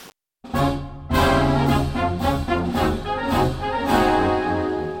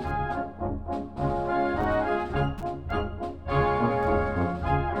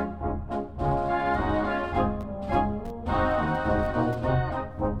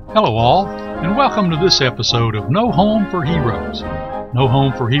Hello all, and welcome to this episode of No Home for Heroes. No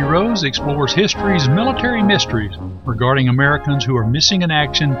Home for Heroes explores history's military mysteries regarding Americans who are missing in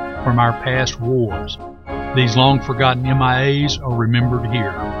action from our past wars. These long-forgotten MIAs are remembered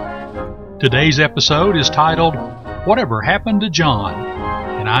here. Today's episode is titled, Whatever Happened to John?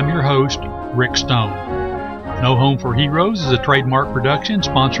 And I'm your host, Rick Stone. No Home for Heroes is a trademark production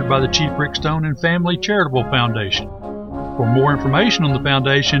sponsored by the Chief Rick Stone and Family Charitable Foundation. For more information on the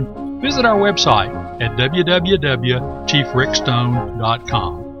foundation, visit our website at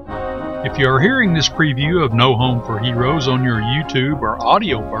www.chiefrickstone.com. If you are hearing this preview of No Home for Heroes on your YouTube or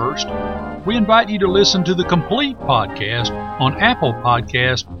audio burst, we invite you to listen to the complete podcast on Apple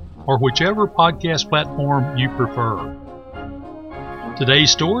Podcast or whichever podcast platform you prefer.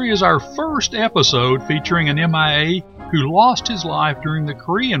 Today's story is our first episode featuring an MIA who lost his life during the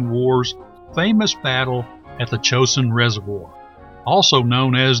Korean War's famous battle at the Chosin Reservoir, also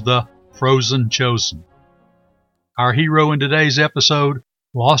known as the Frozen Chosin. Our hero in today's episode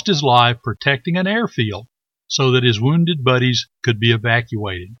lost his life protecting an airfield so that his wounded buddies could be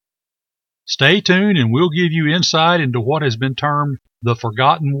evacuated. Stay tuned and we'll give you insight into what has been termed the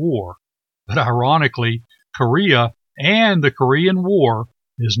Forgotten War, but ironically, Korea and the Korean War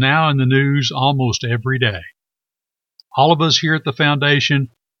is now in the news almost every day. All of us here at the Foundation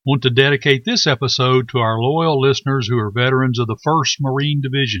want to dedicate this episode to our loyal listeners who are veterans of the 1st Marine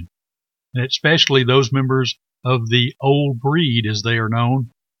Division, and especially those members of the Old Breed, as they are known,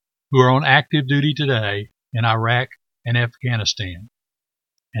 who are on active duty today in Iraq and Afghanistan.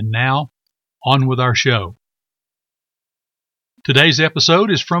 And now, on with our show. Today's episode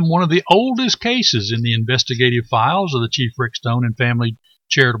is from one of the oldest cases in the investigative files of the Chief Rick Stone and Family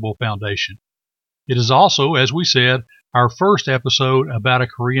Charitable Foundation. It is also, as we said, our first episode about a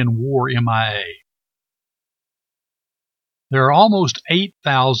Korean War MIA. There are almost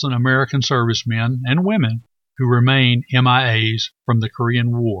 8,000 American servicemen and women who remain MIAs from the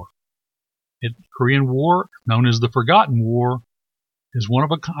Korean War. The Korean War, known as the Forgotten War, is one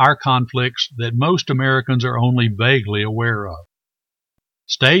of our conflicts that most Americans are only vaguely aware of.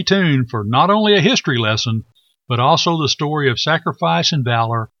 Stay tuned for not only a history lesson, but also the story of sacrifice and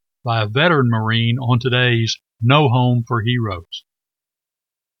valor by a veteran Marine on today's No Home for Heroes.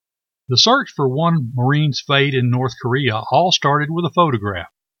 The search for one Marine's fate in North Korea all started with a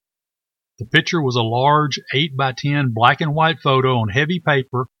photograph. The picture was a large 8x10 black and white photo on heavy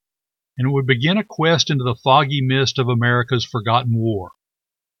paper, and it would begin a quest into the foggy mist of America's forgotten war.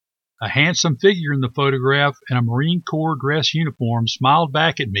 A handsome figure in the photograph in a Marine Corps dress uniform smiled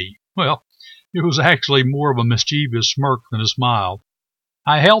back at me. Well, it was actually more of a mischievous smirk than a smile.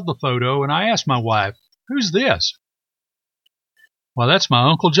 I held the photo and I asked my wife, "Who's this?" "Well, that's my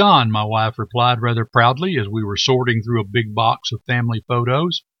Uncle John," my wife replied rather proudly as we were sorting through a big box of family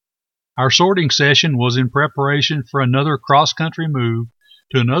photos. Our sorting session was in preparation for another cross-country move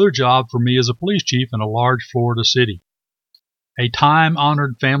to another job for me as a police chief in a large Florida city. A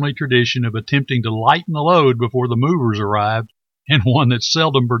time-honored family tradition of attempting to lighten the load before the movers arrived, and one that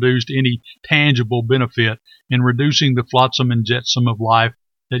seldom produced any tangible benefit in reducing the flotsam and jetsam of life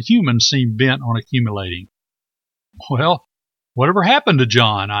that humans seem bent on accumulating. "Well, whatever happened to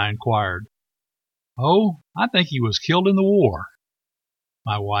John?" I inquired. "Oh, I think he was killed in the war,"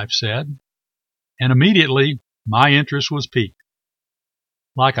 my wife said, and immediately my interest was piqued.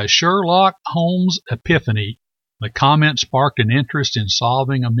 Like a Sherlock Holmes epiphany, the comment sparked an interest in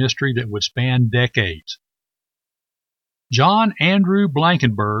solving a mystery that would span decades. John Andrew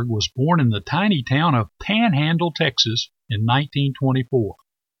Blankenberg was born in the tiny town of Panhandle, Texas in 1924.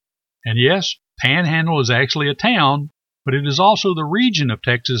 And yes, Panhandle is actually a town, but it is also the region of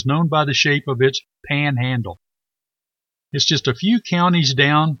Texas known by the shape of its panhandle. It's just a few counties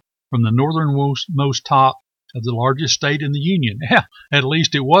down from the northernmost top of the largest state in the Union. At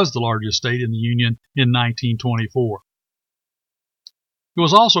least it was the largest state in the Union in 1924. It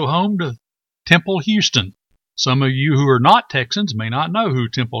was also home to Temple Houston. Some of you who are not Texans may not know who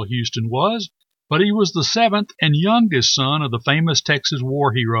Temple Houston was, but he was the 7th and youngest son of the famous Texas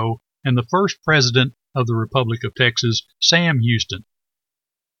war hero and the first president of the Republic of Texas, Sam Houston.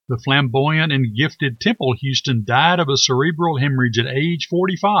 The flamboyant and gifted Temple Houston died of a cerebral hemorrhage at age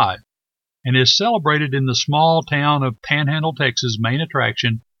 45 and is celebrated in the small town of Panhandle, Texas' main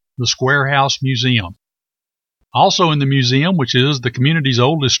attraction, the Square House Museum. Also in the museum, which is the community's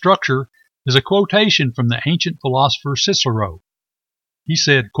oldest structure, is a quotation from the ancient philosopher Cicero. He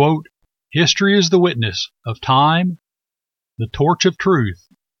said, quote, "History is the witness of time, the torch of truth,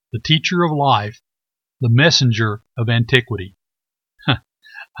 the teacher of life, the messenger of antiquity."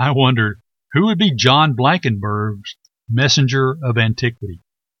 I wondered, who would be John Blankenberg's messenger of antiquity?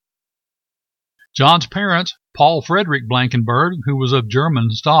 John's parents, Paul Frederick Blankenberg, who was of German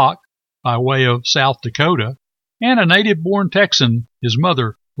stock by way of South Dakota, and a native-born Texan, his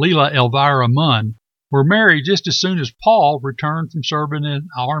mother, Leila Elvira Munn, were married just as soon as Paul returned from serving as an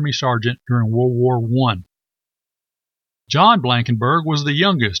Army sergeant during World War I. John Blankenberg was the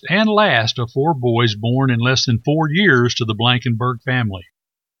youngest and last of 4 boys born in less than 4 years to the Blankenberg family.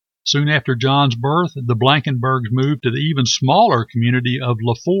 Soon after John's birth, the Blankenbergs moved to the even smaller community of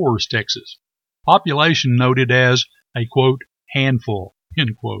LaForce, Texas, population noted as a, quote, handful,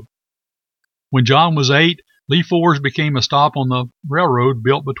 end quote. When John was 8, LaForce became a stop on the railroad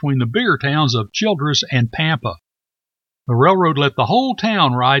built between the bigger towns of Childress and Pampa. The railroad let the whole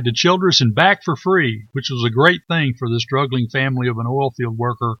town ride to Childress and back for free, which was a great thing for the struggling family of an oil field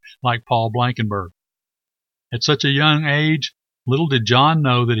worker like Paul Blankenberg. At such a young age, little did John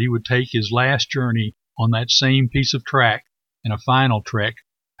know that he would take his last journey on that same piece of track and a final trek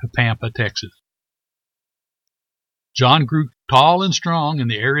to Pampa, Texas. John grew tall and strong in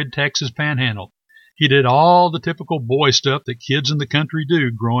the arid Texas panhandle. He did all the typical boy stuff that kids in the country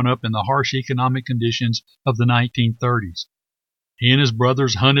do growing up in the harsh economic conditions of the 1930s. He and his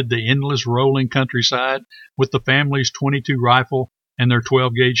brothers hunted the endless rolling countryside with the family's .22 rifle and their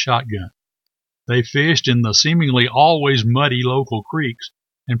 12-gauge shotgun. They fished in the seemingly always muddy local creeks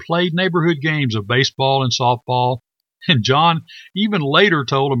and played neighborhood games of baseball and softball, and John even later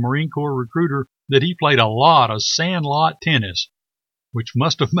told a Marine Corps recruiter that he played a lot of sandlot tennis, which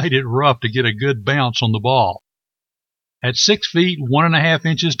must have made it rough to get a good bounce on the ball. At 6 feet 1.5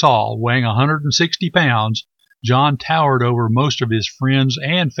 inches tall, weighing 160 pounds, John towered over most of his friends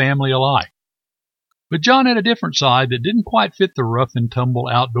and family alike. But John had a different side that didn't quite fit the rough and tumble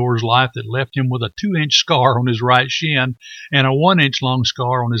outdoors life that left him with a 2-inch scar on his right shin and a 1-inch long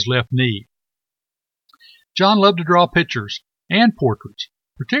scar on his left knee. John loved to draw pictures and portraits,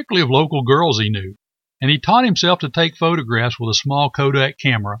 particularly of local girls he knew, and he taught himself to take photographs with a small Kodak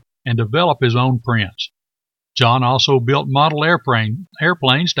camera and develop his own prints. John also built model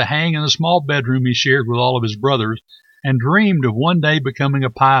airplanes to hang in the small bedroom he shared with all of his brothers and dreamed of one day becoming a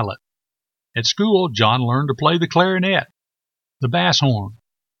pilot. At school, John learned to play the clarinet, the bass horn,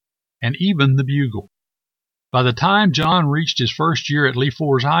 and even the bugle. By the time John reached his first year at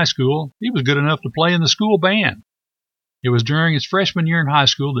LaForce High School, he was good enough to play in the school band. It was during his freshman year in high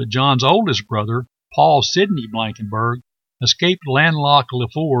school that John's oldest brother, Paul Sidney Blankenberg, escaped landlocked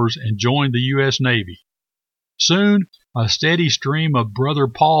LaForce and joined the U.S. Navy. Soon, a steady stream of Brother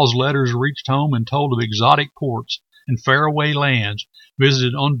Paul's letters reached home and told of exotic ports and faraway lands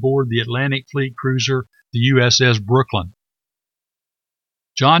visited on board the Atlantic Fleet cruiser, the USS Brooklyn.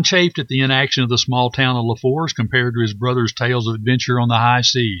 John chafed at the inaction of the small town of LaForce compared to his brother's tales of adventure on the high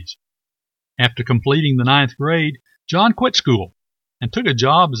seas. After completing the 9th grade, John quit school and took a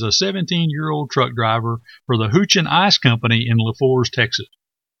job as a 17-year-old truck driver for the Huchin Ice Company in LaForce, Texas.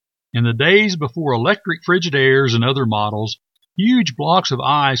 In the days before electric Frigidaires and other models, huge blocks of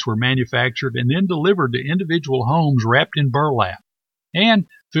ice were manufactured and then delivered to individual homes wrapped in burlap and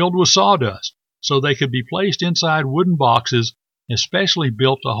filled with sawdust so they could be placed inside wooden boxes especially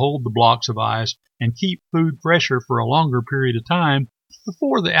built to hold the blocks of ice and keep food fresher for a longer period of time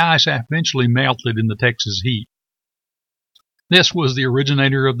before the ice eventually melted in the Texas heat. This was the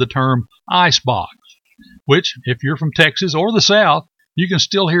originator of the term icebox, which, if you're from Texas or the South, you can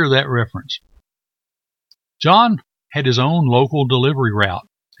still hear that reference. John had his own local delivery route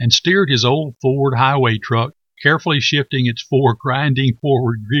and steered his old Ford highway truck, carefully shifting its 4 grinding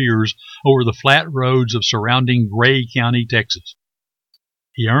forward gears over the flat roads of surrounding Gray County, Texas.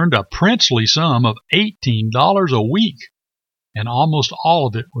 He earned a princely sum of $18 a week, and almost all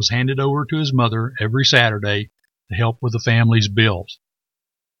of it was handed over to his mother every Saturday to help with the family's bills.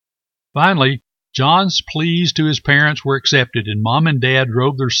 Finally, John's pleas to his parents were accepted, and Mom and Dad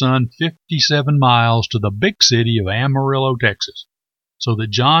drove their son 57 miles to the big city of Amarillo, Texas, so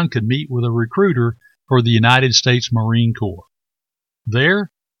that John could meet with a recruiter for the United States Marine Corps. There,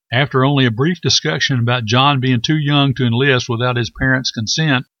 after only a brief discussion about John being too young to enlist without his parents'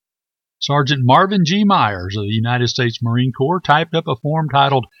 consent, Sergeant Marvin G. Myers of the United States Marine Corps typed up a form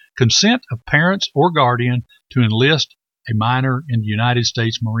titled Consent of Parents or Guardian to Enlist a Minor in the United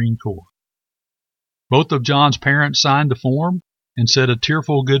States Marine Corps. Both of John's parents signed the form and said a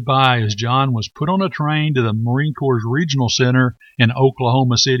tearful goodbye as John was put on a train to the Marine Corps Regional Center in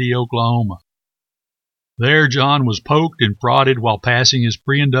Oklahoma City, Oklahoma. There, John was poked and prodded while passing his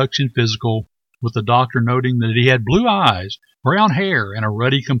pre-induction physical, with the doctor noting that he had blue eyes, brown hair, and a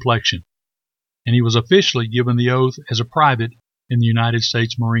ruddy complexion. And he was officially given the oath as a private in the United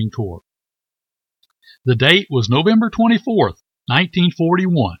States Marine Corps. The date was November 24th,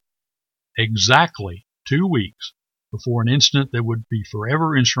 1941, exactly 2 weeks before an incident that would be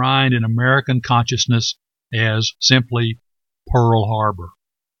forever enshrined in American consciousness as simply Pearl Harbor.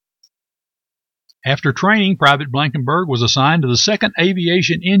 After training, Private Blankenberg was assigned to the 2nd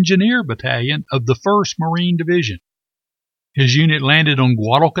Aviation Engineer Battalion of the 1st Marine Division. His unit landed on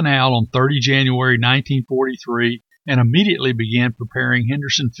Guadalcanal on 30 January 1943 and immediately began preparing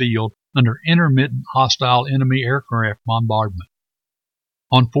Henderson Field under intermittent hostile enemy aircraft bombardment.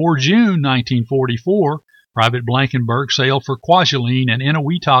 On 4 June 1944, Private Blankenberg sailed for Kwajalein and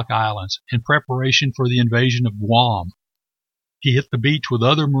Eniwetok Islands in preparation for the invasion of Guam. He hit the beach with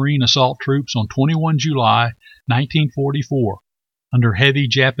other Marine assault troops on 21 July 1944 under heavy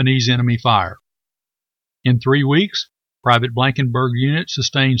Japanese enemy fire. In 3 weeks, Private Blankenberg's unit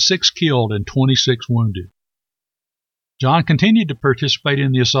sustained 6 killed and 26 wounded. John continued to participate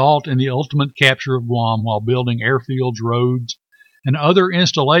in the assault and the ultimate capture of Guam while building airfields, roads, and other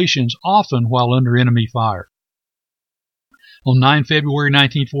installations, often while under enemy fire. On 9 February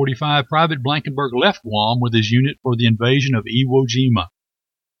 1945, Private Blankenberg left Guam with his unit for the invasion of Iwo Jima.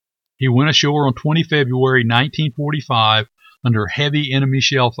 He went ashore on 20 February 1945 under heavy enemy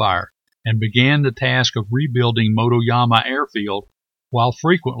shell fire and began the task of rebuilding Motoyama Airfield while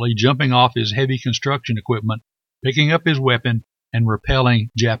frequently jumping off his heavy construction equipment, picking up his weapon, and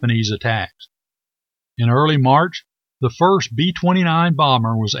repelling Japanese attacks. In early March, the first B-29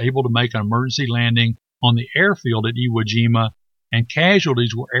 bomber was able to make an emergency landing on the airfield at Iwo Jima, and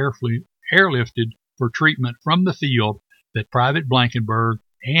casualties were airlifted for treatment from the field that Private Blankenberg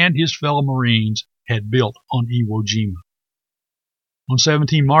and his fellow Marines had built on Iwo Jima. On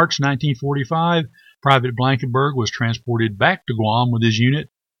 17 March 1945, Private Blankenberg was transported back to Guam with his unit,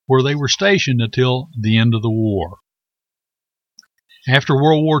 where they were stationed until the end of the war. After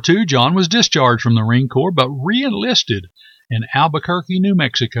World War II, John was discharged from the Marine Corps but re-enlisted in Albuquerque, New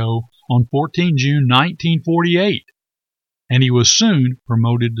Mexico on 14 June 1948, and he was soon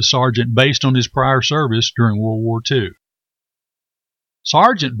promoted to sergeant based on his prior service during World War II.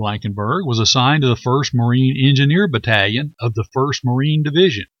 Sergeant Blankenberg was assigned to the 1st Marine Engineer Battalion of the 1st Marine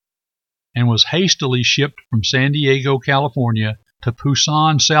Division and was hastily shipped from San Diego, California to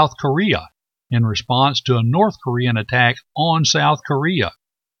Busan, South Korea, in response to a North Korean attack on South Korea.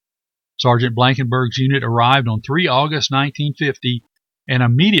 Sergeant Blankenberg's unit arrived on 3 August 1950, and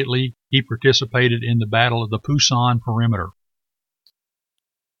immediately he participated in the Battle of the Busan Perimeter.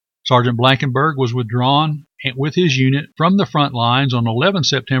 Sergeant Blankenberg was withdrawn with his unit from the front lines on 11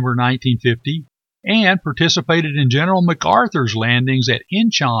 September 1950 and participated in General MacArthur's landings at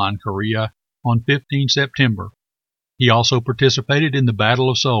Incheon, Korea on 15 September. He also participated in the Battle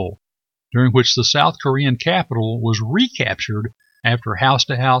of Seoul, during which the South Korean capital was recaptured after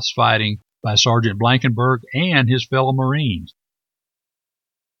house-to-house fighting by Sergeant Blankenberg and his fellow Marines.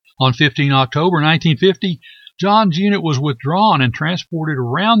 On 15 October 1950, John's unit was withdrawn and transported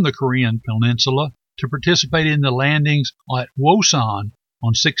around the Korean peninsula to participate in the landings at Wosan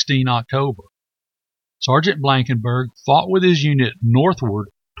on 16 October. Sergeant Blankenberg fought with his unit northward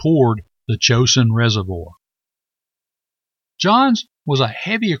toward the Chosin Reservoir. Johns was a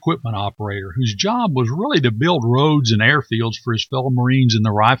heavy equipment operator whose job was really to build roads and airfields for his fellow Marines in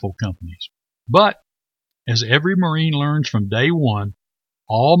the rifle companies. But, as every Marine learns from day one,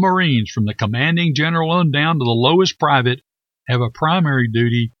 all Marines from the commanding general on down to the lowest private have a primary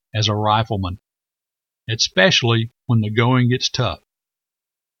duty as a rifleman, especially when the going gets tough.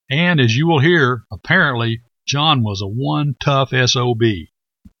 And as you will hear, apparently, John was a one tough SOB.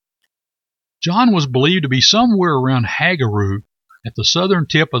 John was believed to be somewhere around Hagaru at the southern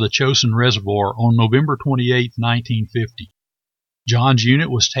tip of the Chosin Reservoir on November 28, 1950. John's unit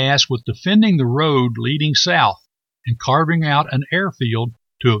was tasked with defending the road leading south and carving out an airfield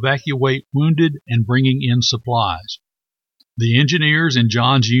to evacuate wounded and bringing in supplies. The engineers in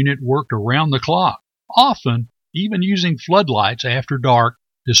John's unit worked around the clock, often even using floodlights after dark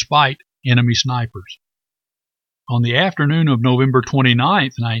despite enemy snipers. On the afternoon of November 29,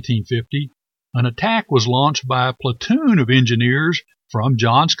 1950, an attack was launched by a platoon of engineers from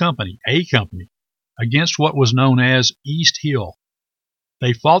John's company, A Company, against what was known as East Hill.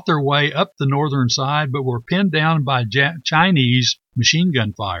 They fought their way up the northern side but were pinned down by Chinese machine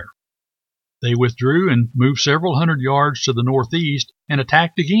gun fire. They withdrew and moved several hundred yards to the northeast and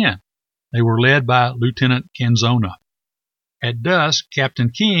attacked again. They were led by Lieutenant Canzona. At dusk,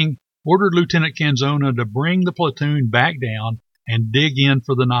 Captain King ordered Lieutenant Canzona to bring the platoon back down and dig in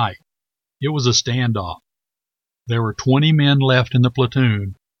for the night. It was a standoff. There were 20 men left in the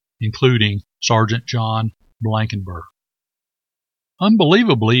platoon, including Sergeant John Blankenberg.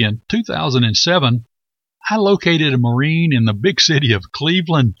 Unbelievably, in 2007, I located a Marine in the big city of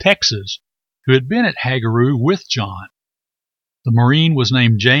Cleveland, Texas, who had been at Haggeroo with John. The Marine was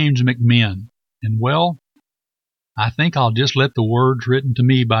named James McMinn, and well, I think I'll just let the words written to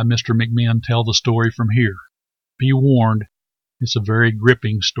me by Mr. McMinn tell the story from here. Be warned, it's a very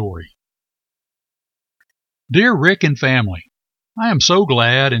gripping story. Dear Rick and family, I am so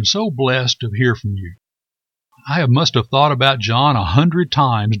glad and so blessed to hear from you. I must have thought about John 100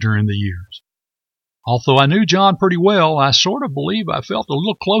 times during the years. Although I knew John pretty well, I sort of believe I felt a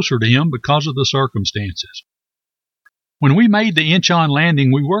little closer to him because of the circumstances. When we made the Incheon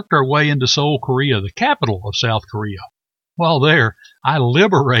landing, we worked our way into Seoul, Korea, the capital of South Korea. While there, I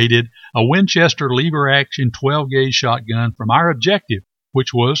liberated a Winchester lever-action 12-gauge shotgun from our objective,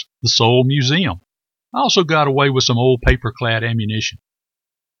 which was the Seoul Museum. I also got away with some old paper-clad ammunition.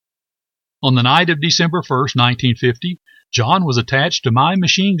 On the night of December 1st, 1950, John was attached to my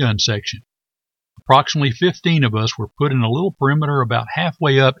machine gun section. Approximately 15 of us were put in a little perimeter about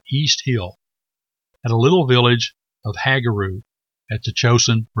halfway up East Hill at a little village of Haggeroo at the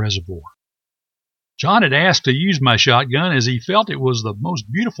Chosin Reservoir. John had asked to use my shotgun as he felt it was the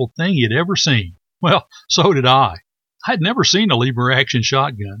most beautiful thing he had ever seen. Well, so did I. I'd never seen a lever-action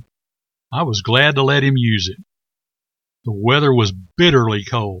shotgun. I was glad to let him use it. The weather was bitterly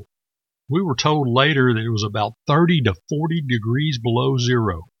cold. We were told later that it was about 30 to 40 degrees below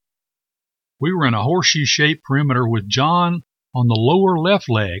zero. We were in a horseshoe-shaped perimeter with John on the lower left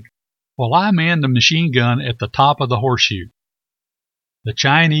leg, while I manned the machine gun at the top of the horseshoe. The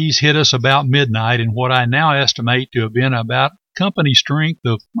Chinese hit us about midnight in what I now estimate to have been about company strength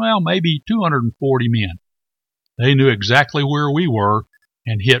of, maybe 240 men. They knew exactly where we were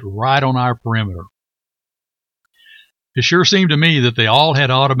and hit right on our perimeter. It sure seemed to me that they all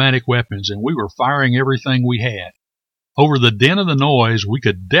had automatic weapons and we were firing everything we had. Over the din of the noise, we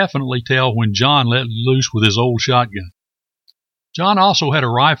could definitely tell when John let loose with his old shotgun. John also had a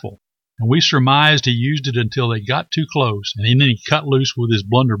rifle, and we surmised he used it until they got too close, and then he cut loose with his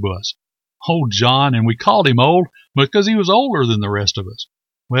blunderbuss. Old John, and we called him old because he was older than the rest of us.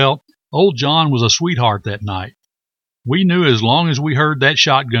 Well, old John was a sweetheart that night. We knew as long as we heard that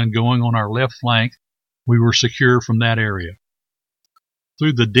shotgun going on our left flank, we were secure from that area.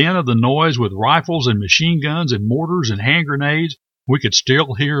 Through the din of the noise with rifles and machine guns and mortars and hand grenades, we could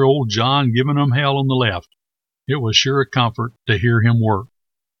still hear old John giving them hell on the left. It was sure a comfort to hear him work.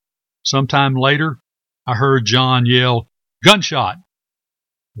 Sometime later, I heard John yell, "Gunshot!"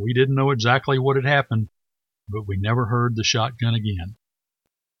 We didn't know exactly what had happened, but we never heard the shotgun again.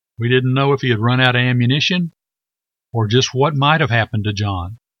 We didn't know if he had run out of ammunition or just what might have happened to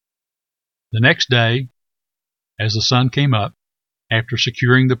John. The next day, as the sun came up, after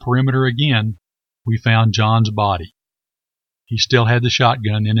securing the perimeter again, we found John's body. He still had the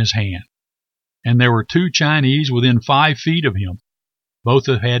shotgun in his hand, and there were 2 Chinese within 5 feet of him. Both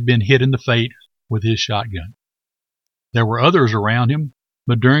had been hit in the face with his shotgun. There were others around him,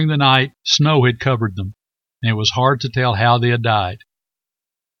 but during the night, snow had covered them, and it was hard to tell how they had died.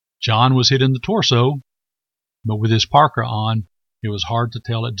 John was hit in the torso, but with his parka on, it was hard to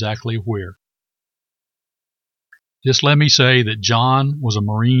tell exactly where. Just let me say that John was a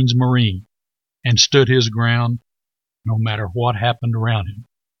Marine's Marine and stood his ground no matter what happened around him.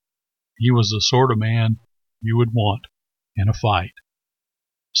 He was the sort of man you would want in a fight,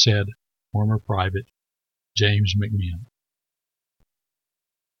 said former Private James McMinn.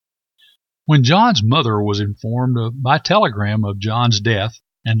 When John's mother was informed by telegram of John's death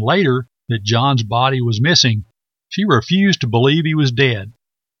and later that John's body was missing, she refused to believe he was dead,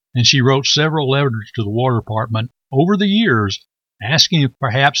 and she wrote several letters to the War Department over the years asking if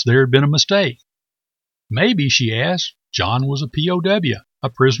perhaps there had been a mistake. Maybe, she asked, John was a POW, a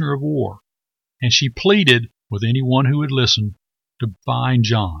prisoner of war, and she pleaded with anyone who would listen to find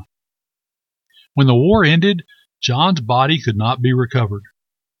John. When the war ended, John's body could not be recovered.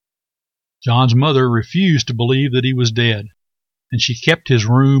 John's mother refused to believe that he was dead, and she kept his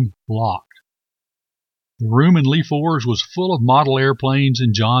room locked. The room in Lee Forge was full of model airplanes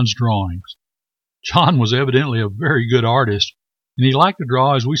and John's drawings. John was evidently a very good artist, and he liked to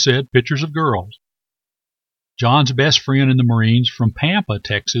draw, as we said, pictures of girls. John's best friend in the Marines from Pampa,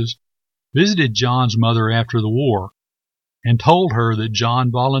 Texas, visited John's mother after the war and told her that John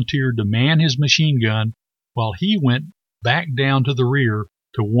volunteered to man his machine gun while he went back down to the rear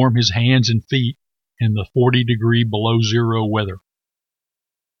to warm his hands and feet in the 40-degree below zero weather.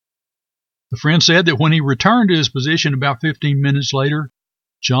 The friend said that when he returned to his position about 15 minutes later,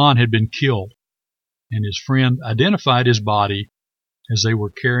 John had been killed, and his friend identified his body as they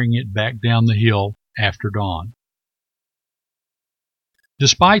were carrying it back down the hill after dawn.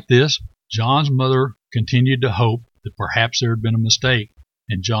 Despite this, John's mother continued to hope that perhaps there had been a mistake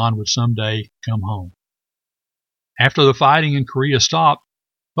and John would someday come home. After the fighting in Korea stopped,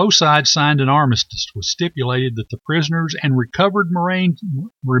 both sides signed an armistice which stipulated that the prisoners and recovered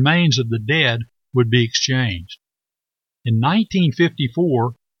remains of the dead would be exchanged. In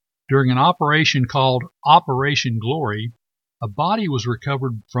 1954, during an operation called Operation Glory, a body was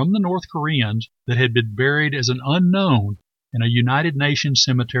recovered from the North Koreans that had been buried as an unknown in a United Nations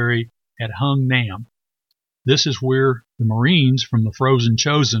cemetery at Hungnam. This is where the Marines from the Frozen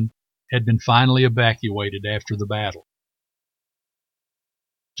Chosen had been finally evacuated after the battle.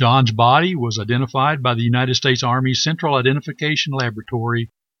 John's body was identified by the United States Army Central Identification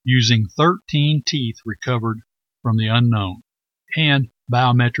Laboratory using 13 teeth recovered from the unknown and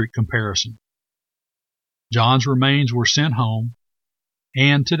biometric comparison. John's remains were sent home,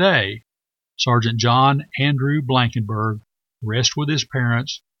 and today, Sergeant John Andrew Blankenberg rests with his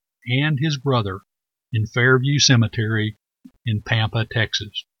parents and his brother in Fairview Cemetery in Pampa,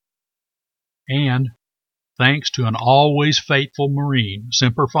 Texas. And thanks to an always faithful Marine,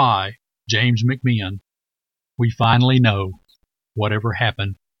 Semper Fi, James McMahon, we finally know whatever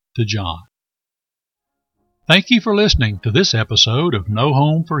happened to John. Thank you for listening to this episode of No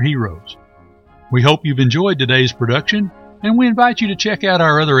Home for Heroes. We hope you've enjoyed today's production, and we invite you to check out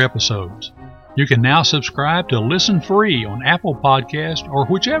our other episodes. You can now subscribe to Listen Free on Apple Podcast or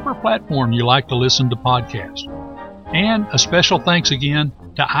whichever platform you like to listen to podcasts. And a special thanks again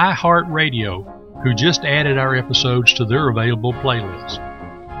to iHeartRadio, who just added our episodes to their available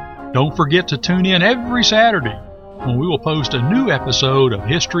playlist. Don't forget to tune in every Saturday when we will post a new episode of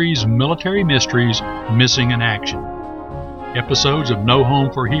History's Military Mysteries Missing in Action. Episodes of No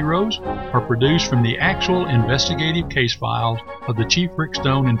Home for Heroes are produced from the actual investigative case files of the Chief Rick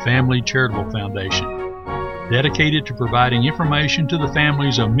Stone and Family Charitable Foundation, dedicated to providing information to the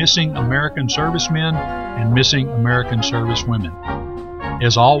families of missing American servicemen and missing American servicewomen.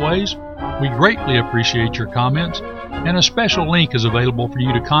 As always, we greatly appreciate your comments, and a special link is available for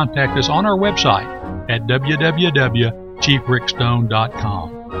you to contact us on our website at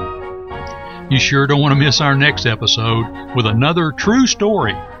www.chiefrickstone.com. You sure don't want to miss our next episode with another true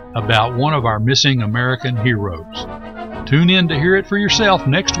story about one of our missing American heroes. Tune in to hear it for yourself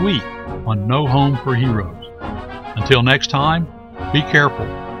next week on No Home for Heroes. Until next time, be careful,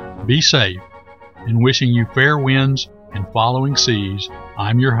 be safe, and wishing you fair winds and following seas,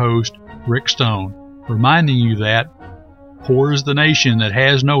 I'm your host, Rick Stone, reminding you that poor is the nation that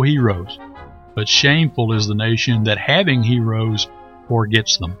has no heroes, but shameful is the nation that having heroes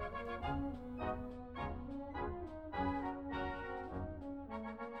forgets them.